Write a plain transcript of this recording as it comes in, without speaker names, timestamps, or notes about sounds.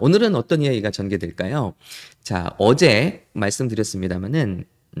오늘은 어떤 이야기가 전개될까요? 자, 어제 말씀드렸습니다마는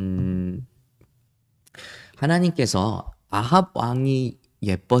하나님께서 아합 왕이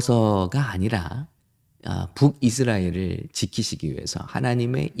예뻐서가 아니라 북이스라엘을 지키시기 위해서,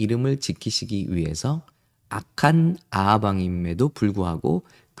 하나님의 이름을 지키시기 위해서 악한 아합 왕임에도 불구하고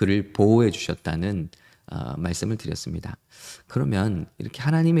그를 보호해 주셨다는 말씀을 드렸습니다. 그러면 이렇게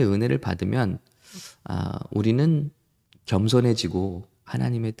하나님의 은혜를 받으면 우리는 겸손해지고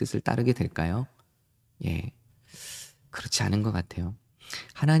하나님의 뜻을 따르게 될까요? 예, 그렇지 않은 것 같아요.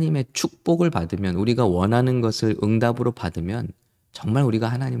 하나님의 축복을 받으면, 우리가 원하는 것을 응답으로 받으면 정말 우리가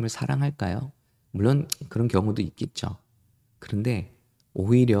하나님을 사랑할까요? 물론 그런 경우도 있겠죠. 그런데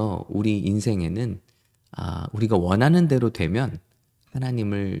오히려 우리 인생에는 우리가 원하는 대로 되면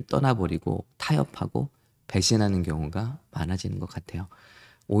하나님을 떠나버리고 타협하고 배신하는 경우가 많아지는 것 같아요.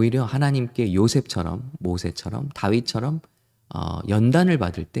 오히려 하나님께 요셉처럼, 모세처럼, 다윗처럼 연단을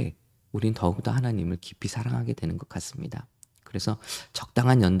받을 때 우린 더욱더 하나님을 깊이 사랑하게 되는 것 같습니다. 그래서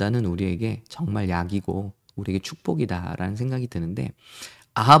적당한 연단은 우리에게 정말 약이고 우리에게 축복이다라는 생각이 드는데,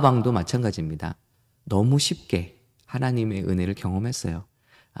 아합 왕도 마찬가지입니다. 너무 쉽게 하나님의 은혜를 경험했어요.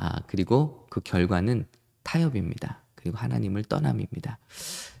 그리고 그 결과는 타협입니다. 그리고 하나님을 떠남입니다.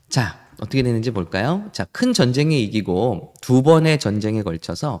 자, 어떻게 되는지 볼까요? 자, 큰 전쟁에 이기고 두 번의 전쟁에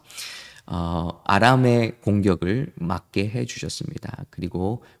걸쳐서 아람의 공격을 막게 해주셨습니다.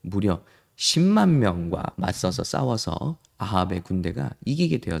 그리고 무려 10만 명과 맞서서 싸워서 아합의 군대가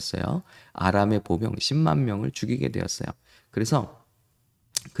이기게 되었어요. 아람의 보병 10만 명을 죽이게 되었어요. 그래서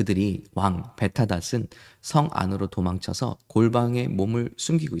그들이 왕 베타닷은 성 안으로 도망쳐서 골방에 몸을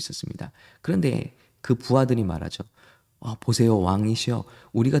숨기고 있었습니다. 그런데 그 부하들이 말하죠. 보세요, 왕이시여.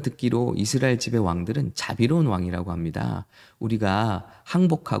 우리가 듣기로 이스라엘 집의 왕들은 자비로운 왕이라고 합니다. 우리가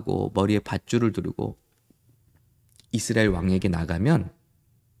항복하고 머리에 밧줄을 두르고 이스라엘 왕에게 나가면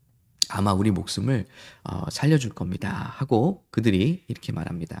아마 우리 목숨을 살려줄 겁니다 하고 그들이 이렇게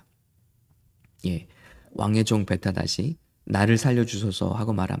말합니다. 예, 왕의 종 베타닷이 나를 살려주소서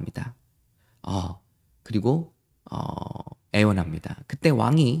하고 말합니다. 그리고 애원합니다. 그때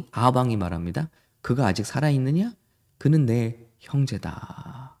아합 왕이 말합니다. 그가 아직 살아있느냐? 그는 내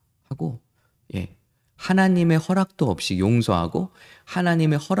형제다 하고, 하나님의 허락도 없이 용서하고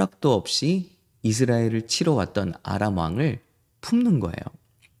하나님의 허락도 없이 이스라엘을 치러 왔던 아람 왕을 품는 거예요.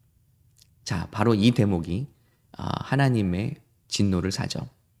 자, 바로 이 대목이 하나님의 진노를 사죠.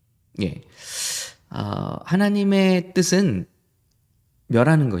 하나님의 뜻은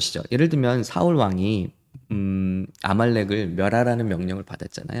멸하는 것이죠. 예를 들면 사울 왕이 아말렉을 멸하라는 명령을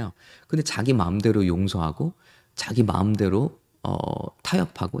받았잖아요. 근데 자기 마음대로 용서하고 자기 마음대로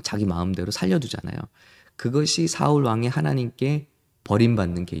타협하고 자기 마음대로 살려두잖아요. 그것이 사울 왕이 하나님께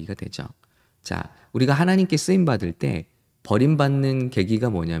버림받는 계기가 되죠. 자, 우리가 하나님께 쓰임받을 때 버림받는 계기가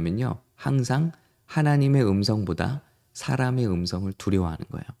뭐냐면요, 항상 하나님의 음성보다 사람의 음성을 두려워하는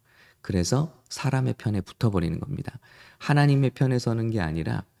거예요. 그래서 사람의 편에 붙어버리는 겁니다. 하나님의 편에 서는 게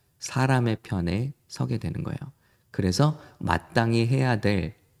아니라 사람의 편에 서게 되는 거예요. 그래서 마땅히 해야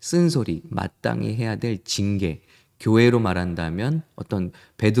될 쓴소리, 마땅히 해야 될 징계, 교회로 말한다면 어떤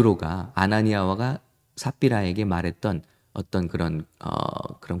베드로가 아나니아와 삽비라에게 말했던 어떤 그런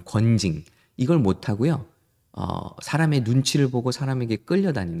권징, 이걸 못하고요, 사람의 눈치를 보고 사람에게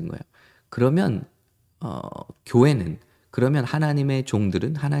끌려다니는 거예요. 그러면 교회는, 그러면 하나님의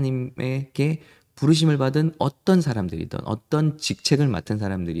종들은, 하나님에게 부르심을 받은 어떤 사람들이든 어떤 직책을 맡은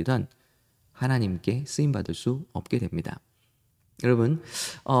사람들이든 하나님께 쓰임받을 수 없게 됩니다. 여러분,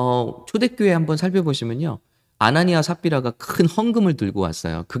 초대교회 한번 살펴보시면요, 아나니아 삽비라가 큰 헌금을 들고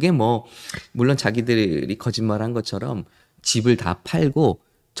왔어요. 그게 물론 자기들이 거짓말한 것처럼 집을 다 팔고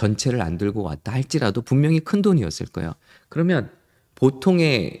전체를 안 들고 왔다 할지라도 분명히 큰 돈이었을 거예요. 그러면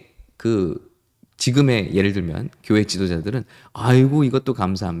보통의 지금의 예를 들면 교회 지도자들은 아이고 이것도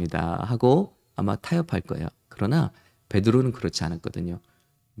감사합니다 하고 아마 타협할 거예요. 그러나 베드로는 그렇지 않았거든요.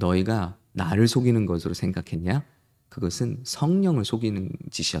 너희가 나를 속이는 것으로 생각했냐? 그것은 성령을 속이는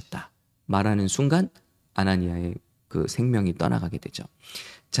짓이었다 말하는 순간 아나니아의 그 생명이 떠나가게 되죠.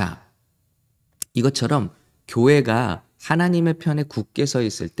 자, 이것처럼 교회가 하나님의 편에 굳게 서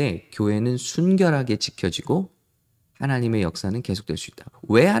있을 때 교회는 순결하게 지켜지고 하나님의 역사는 계속될 수 있다.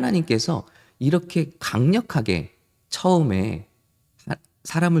 왜 하나님께서 이렇게 강력하게 처음에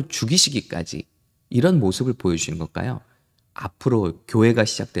사람을 죽이시기까지 이런 모습을 보여주시는 걸까요? 앞으로 교회가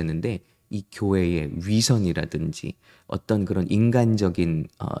시작되는데 이 교회의 위선이라든지 어떤 그런 인간적인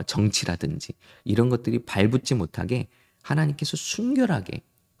정치라든지 이런 것들이 발붙지 못하게 하나님께서 순결하게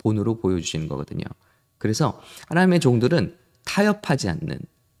본으로 보여주시는 거거든요. 그래서 하나님의 종들은 타협하지 않는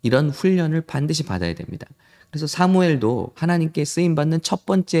이런 훈련을 반드시 받아야 됩니다. 그래서 사무엘도 하나님께 쓰임받는 첫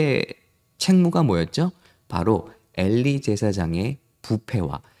번째 책무가 뭐였죠? 바로 엘리 제사장의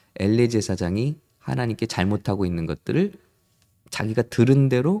부패와 엘리 제사장이 하나님께 잘못하고 있는 것들을 자기가 들은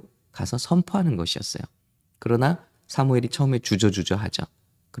대로 가서 선포하는 것이었어요. 그러나 사무엘이 처음에 주저주저 하죠.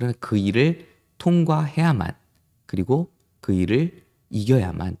 그러나 그 일을 통과해야만, 그리고 그 일을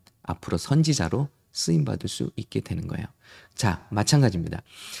이겨야만 앞으로 선지자로 쓰임받을 수 있게 되는 거예요. 자, 마찬가지입니다.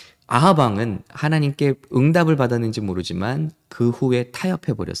 아합 왕은 하나님께 응답을 받았는지 모르지만 그 후에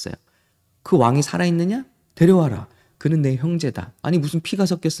타협해버렸어요. 그 왕이 살아있느냐? 데려와라. 그는 내 형제다. 아니 무슨 피가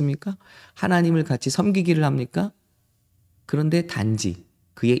섞였습니까? 하나님을 같이 섬기기를 합니까? 그런데 단지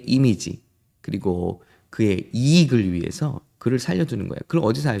그의 이미지 그리고 그의 이익을 위해서 그를 살려두는 거예요. 그걸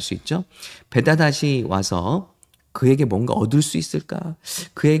어디서 알 수 있죠? 다시 와서 그에게 뭔가 얻을 수 있을까?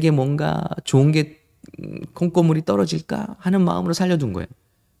 그에게 뭔가 좋은 게 콩고물이 떨어질까? 하는 마음으로 살려둔 거예요.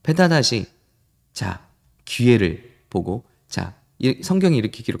 다시 자 기회를 보고 자 성경이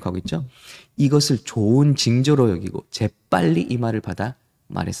이렇게 기록하고 있죠. 이것을 좋은 징조로 여기고 재빨리 이 말을 받아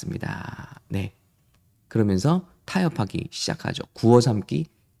말했습니다. 네. 그러면서 타협하기 시작하죠. 구워 삶기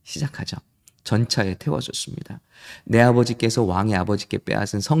시작하죠. 전차에 태워줬습니다. 내 아버지께서 왕의 아버지께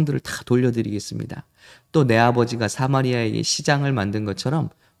빼앗은 성들을 다 돌려드리겠습니다. 또 내 아버지가 사마리아에 시장을 만든 것처럼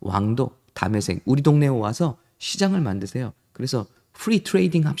왕도 다메섹 우리 동네에 와서 시장을 만드세요. 그래서 프리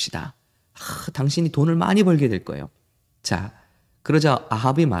트레이딩 합시다. 당신이 돈을 많이 벌게 될 거예요. 자, 그러자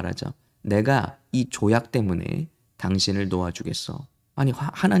아합이 말하죠. 내가 이 조약 때문에 당신을 놓아주겠어. 아니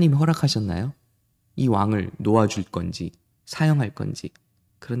하나님이 허락하셨나요? 이 왕을 놓아줄 건지 사형할 건지.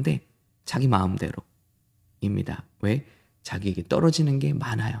 그런데 자기 마음대로입니다. 왜? 자기에게 떨어지는 게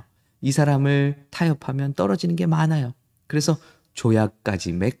많아요. 이 사람을 타협하면 떨어지는 게 많아요. 그래서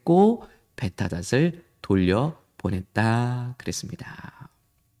조약까지 맺고 베타닷을 돌려보냈다 그랬습니다.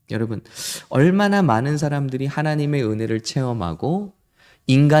 여러분, 얼마나 많은 사람들이 하나님의 은혜를 체험하고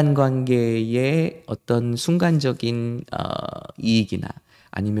인간관계의 어떤 순간적인 이익이나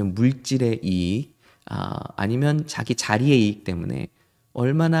아니면 물질의 이익, 아니면 자기 자리의 이익 때문에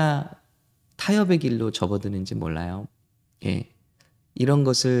얼마나 타협의 길로 접어드는지 몰라요. 예, 이런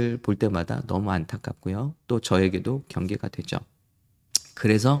것을 볼 때마다 너무 안타깝고요. 또 저에게도 경계가 되죠.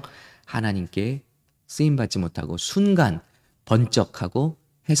 그래서 하나님께 쓰임받지 못하고 순간 번쩍하고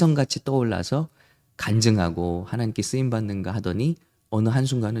혜성같이 떠올라서 간증하고 하나님께 쓰임받는가 하더니 어느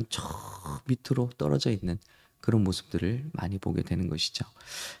한순간은 저 밑으로 떨어져 있는 그런 모습들을 많이 보게 되는 것이죠.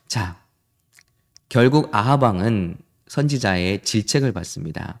 자, 결국 아합 왕은 선지자의 질책을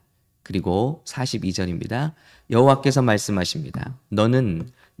받습니다. 그리고 42절입니다. 여호와께서 말씀하십니다.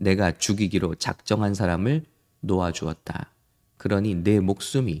 너는 내가 죽이기로 작정한 사람을 놓아주었다. 그러니 내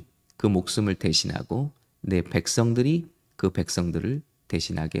목숨이 그 목숨을 대신하고 내 백성들이 그 백성들을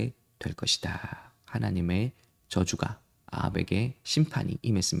대신하게 될 것이다. 하나님의 저주가 아합에게 심판이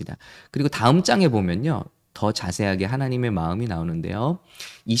임했습니다. 그리고 다음 장에 보면요. 더 자세하게 하나님의 마음이 나오는데요.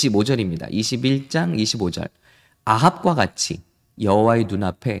 25절입니다. 21장 25절. 아합과 같이 여호와의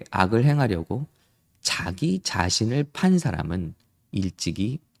눈앞에 악을 행하려고 자기 자신을 판 사람은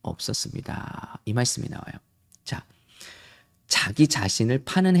일찍이 없었습니다. 이 말씀이 나와요. 자, 자기 자신을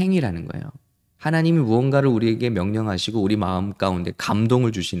파는 행위라는 거예요. 하나님이 무언가를 우리에게 명령하시고 우리 마음 가운데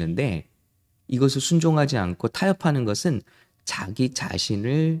감동을 주시는데 이것을 순종하지 않고 타협하는 것은 자기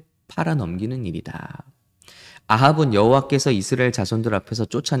자신을 팔아넘기는 일이다. 아합은 여호와께서 이스라엘 자손들 앞에서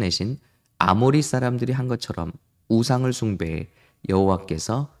쫓아내신 아모리 사람들이 한 것처럼 우상을 숭배해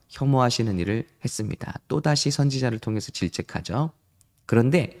여호와께서 혐오하시는 일을 했습니다. 또다시 선지자를 통해서 질책하죠.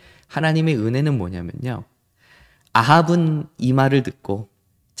 그런데 하나님의 은혜는 뭐냐면요. 아합은 이 말을 듣고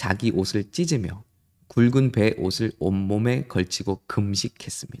자기 옷을 찢으며 굵은 배 옷을 온몸에 걸치고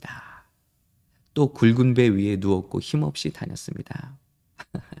금식했습니다. 또 굵은 배 위에 누웠고 힘없이 다녔습니다.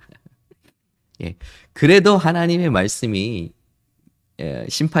 예, 그래도 하나님의 말씀이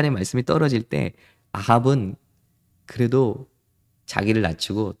심판의 말씀이 떨어질 때 아합은 그래도 자기를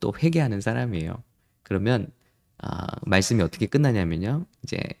낮추고 또 회개하는 사람이에요. 그러면 말씀이 어떻게 끝나냐면요.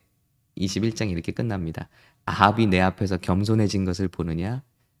 이제 21장이 이렇게 끝납니다. 아합이 내 앞에서 겸손해진 것을 보느냐?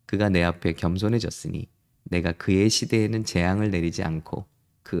 그가 내 앞에 겸손해졌으니 내가 그의 시대에는 재앙을 내리지 않고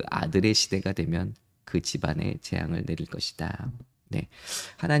그 아들의 시대가 되면 그 집안에 재앙을 내릴 것이다. 네,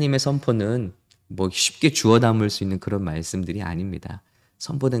 하나님의 선포는 뭐 쉽게 주워 담을 수 있는 그런 말씀들이 아닙니다.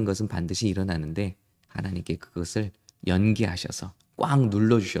 선포된 것은 반드시 일어나는데 하나님께 그것을 연기하셔서 꽉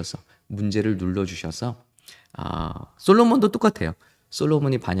눌러주셔서 문제를 눌러주셔서 솔로몬도 똑같아요.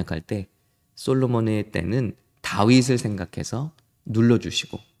 솔로몬이 반역할 때 솔로몬의 때는 다윗을 생각해서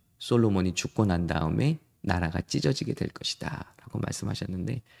눌러주시고 솔로몬이 죽고 난 다음에 나라가 찢어지게 될 것이다 라고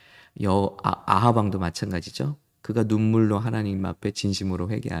말씀하셨는데 아합 왕도 마찬가지죠. 그가 눈물로 하나님 앞에 진심으로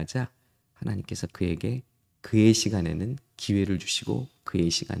회개하자 하나님께서 그에게 그의 시간에는 기회를 주시고 그의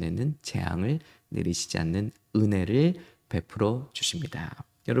시간에는 재앙을 내리시지 않는 은혜를 베풀어 주십니다.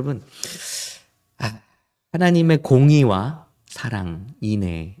 여러분, 하나님의 공의와 사랑,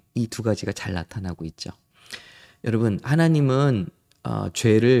 인애 이 두 가지가 잘 나타나고 있죠. 여러분, 하나님은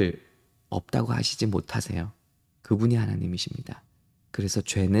죄를 없다고 하시지 못하세요. 그분이 하나님이십니다. 그래서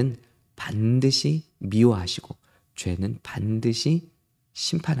죄는 반드시 미워하시고 죄는 반드시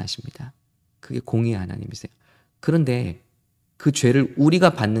심판하십니다. 그게 공의의 하나님이세요. 그런데 그 죄를 우리가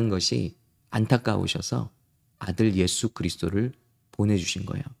받는 것이 안타까우셔서 아들 예수 그리스도를 보내주신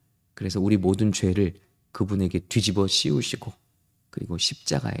거예요. 그래서 우리 모든 죄를 그분에게 뒤집어 씌우시고 그리고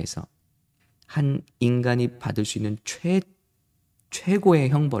십자가에서 한 인간이 받을 수 있는 최고의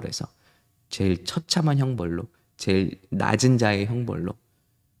형벌에서 제일 처참한 형벌로 제일 낮은 자의 형벌로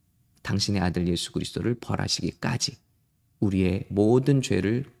당신의 아들 예수 그리스도를 벌하시기까지 우리의 모든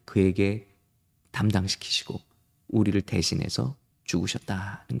죄를 그에게 담당시키시고 우리를 대신해서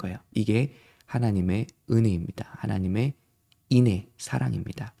죽으셨다는 거예요. 이게 하나님의 은혜입니다. 하나님의 인애,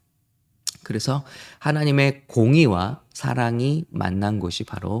 사랑입니다. 그래서 하나님의 공의와 사랑이 만난 곳이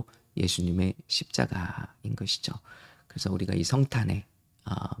바로 예수님의 십자가인 것이죠. 그래서 우리가 이 성탄의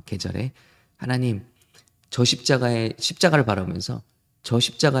계절에 하나님 저 십자가를 바라보면서 저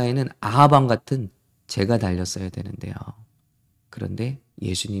십자가에는 아합 왕 같은 제가 달렸어야 되는데요. 그런데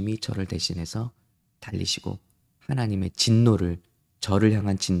예수님이 저를 대신해서 달리시고 하나님의 진노를 저를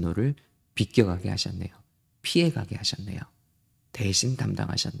향한 진노를 비껴가게 하셨네요. 피해가게 하셨네요. 대신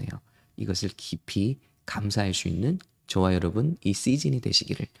담당하셨네요. 이것을 깊이 감사할 수 있는 저와 여러분 이 시즌이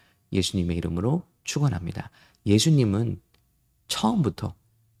되시기를 예수님의 이름으로 축원합니다. 예수님은 처음부터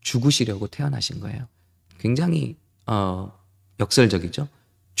죽으시려고 태어나신 거예요. 굉장히 역설적이죠.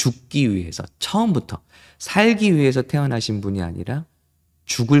 죽기 위해서 처음부터 살기 위해서 태어나신 분이 아니라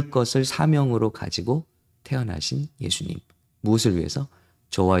죽을 것을 사명으로 가지고 태어나신 예수님. 무엇을 위해서?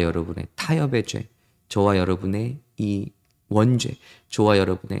 저와 여러분의 타협의 죄, 저와 여러분의 이 원죄, 저와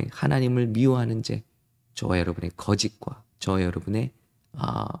여러분의 하나님을 미워하는 죄, 저와 여러분의 거짓과 저와 여러분의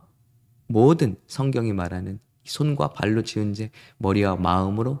모든 성경이 말하는 손과 발로 지은 죄, 머리와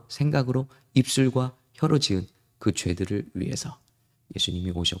마음으로, 생각으로, 입술과 혀로 지은 그 죄들을 위해서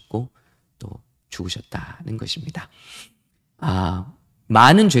예수님이 오셨고 또 죽으셨다는 것입니다.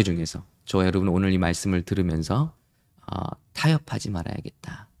 많은 죄 중에서 저와 여러분 오늘 이 말씀을 들으면서 타협하지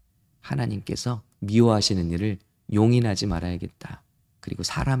말아야겠다. 하나님께서 미워하시는 일을 용인하지 말아야겠다. 그리고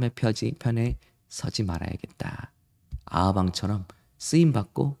사람의 편에 서지 말아야겠다. 아합 왕처럼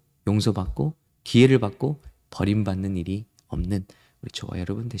쓰임받고 용서받고 기회를 받고 버림받는 일이 없는 우리 저와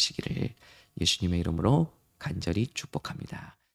여러분 되시기를 예수님의 이름으로 간절히 축복합니다.